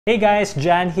Hey guys,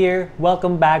 Jan here.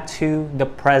 Welcome back to The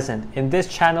Present. In this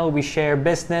channel, we share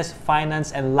business,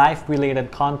 finance, and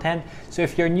life-related content. So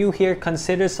if you're new here,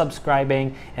 consider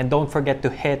subscribing and don't forget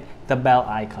to hit the bell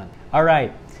icon.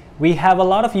 Alright, we have a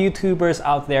lot of YouTubers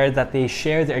out there that they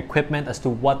share their equipment as to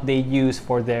what they use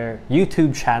for their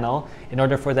YouTube channel in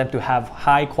order for them to have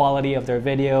high quality of their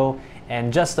video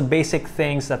and just the basic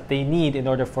things that they need in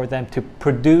order for them to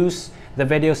produce the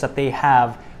videos that they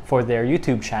have for their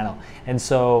YouTube channel. And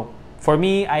so for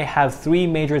me, I have three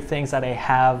major things that I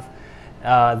have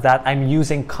that I'm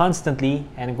using constantly,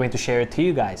 and I'm going to share it to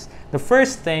you guys. The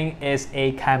first thing is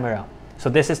a camera. So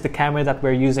this is the camera that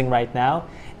we're using right now,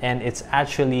 and it's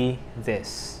actually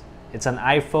this. It's an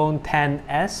iPhone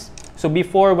XS. So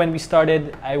before, when we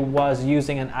started, I was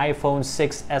using an iPhone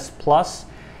 6s Plus,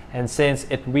 and since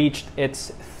it reached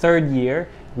its third year,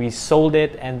 we sold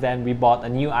it and then we bought a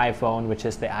new iPhone, which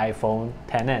is the iPhone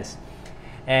XS.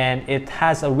 And it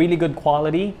has a really good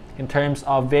quality in terms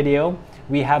of video.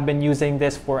 We have been using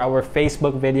this for our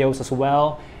Facebook videos as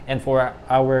well, and for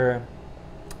our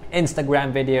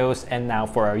Instagram videos, and now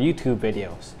for our YouTube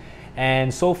videos.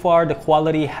 And so far, the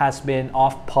quality has been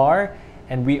off par,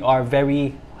 and we are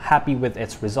very happy with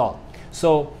its result.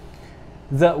 So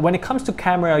when it comes to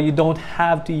camera, you don't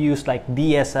have to use like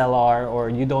DSLR, or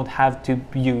you don't have to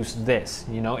use this.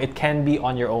 You know, it can be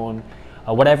on your own,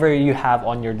 whatever you have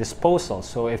on your disposal.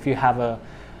 So if you have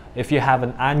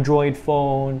an Android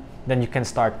phone, then you can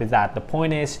start with that. The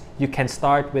point is, you can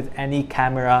start with any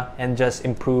camera and just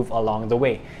improve along the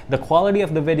way. The quality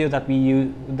of the video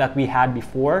that we had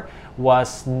before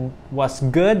was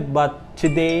good, but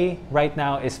today, right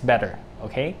now, is better.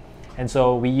 Okay, and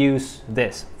so we use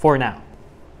this for now.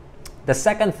 The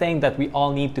second thing that we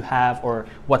all need to have, or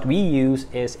what we use,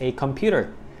 is a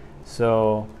computer.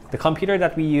 So the computer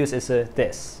that we use is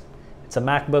this. It's a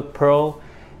MacBook Pro,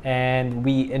 and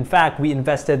in fact we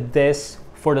invested this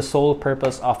for the sole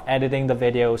purpose of editing the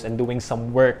videos and doing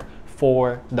some work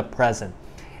for The Present.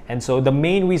 And so the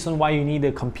main reason why you need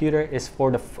a computer is for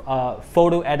the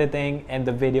photo editing and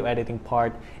the video editing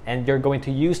part. And you're going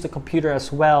to use the computer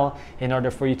as well in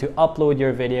order for you to upload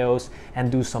your videos and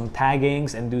do some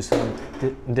taggings and do some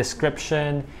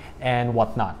description and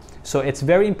whatnot. So it's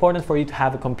very important for you to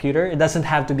have a computer. It doesn't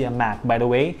have to be a Mac, by the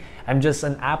way. I'm just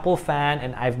an Apple fan,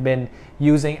 and I've been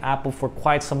using Apple for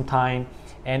quite some time.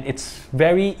 And it's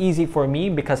very easy for me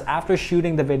because after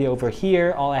shooting the video over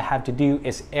here, all I have to do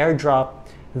is airdrop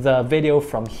the video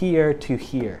from here to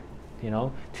here, you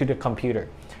know, to the computer.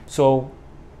 So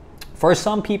for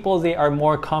some people, they are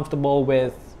more comfortable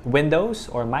with Windows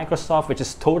or Microsoft, which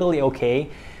is totally okay.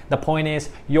 The point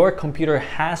is, your computer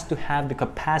has to have the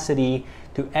capacity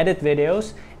to edit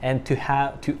videos and to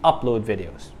upload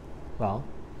videos. Well,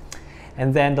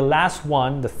 and then the last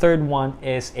one, the third one,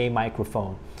 is a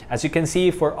microphone. As you can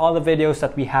see, for all the videos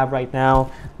that we have right now,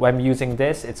 I'm using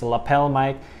this. It's a lapel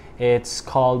mic. It's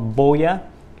called Boya,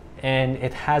 and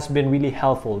it has been really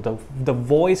helpful. The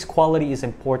voice quality is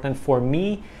important for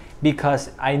me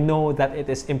because I know that it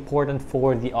is important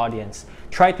for the audience.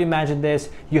 Try to imagine this.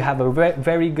 You have a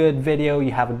very good video,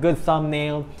 you have a good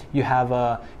thumbnail, you have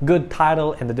a good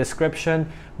title and the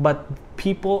description, but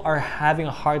people are having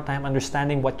a hard time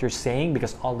understanding what you're saying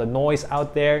because all the noise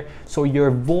out there. So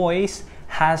your voice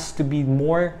has to be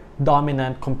more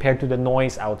dominant compared to the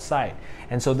noise outside.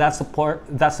 And so that's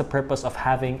the purpose of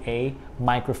having a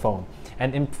microphone.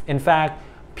 And in fact,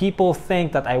 people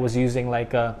think that I was using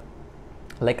like a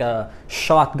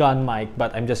shotgun mic,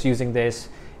 but I'm just using this,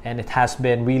 and it has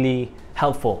been really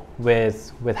helpful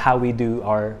with how we do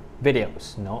our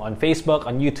videos, you know, on Facebook,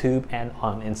 on YouTube, and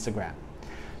on Instagram.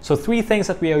 So three things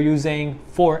that we are using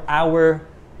for our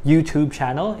YouTube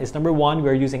channel is: number one,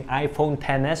 we're using iPhone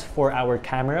XS for our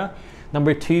camera.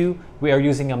 Number two, we are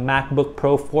using a MacBook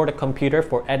Pro for the computer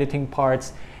for editing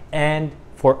parts and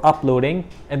for uploading.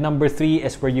 And number three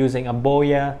is we're using a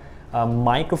Boya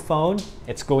microphone.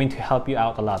 It's going to help you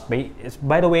out a lot.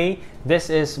 By the way, this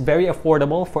is very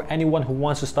affordable for anyone who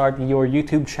wants to start your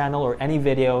YouTube channel or any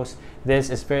videos. This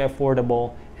is very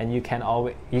affordable, and you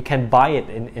can buy it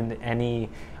in any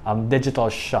digital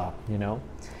shop, you know.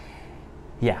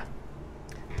 Yeah.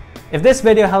 If this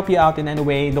video helped you out in any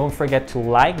way, don't forget to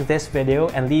like this video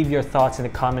and leave your thoughts in the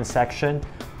comment section.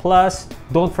 Plus,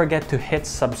 don't forget to hit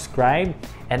subscribe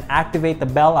and activate the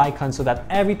bell icon so that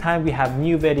every time we have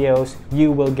new videos,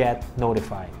 you will get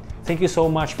notified. Thank you so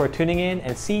much for tuning in,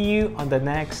 and see you on the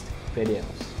next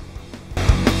videos.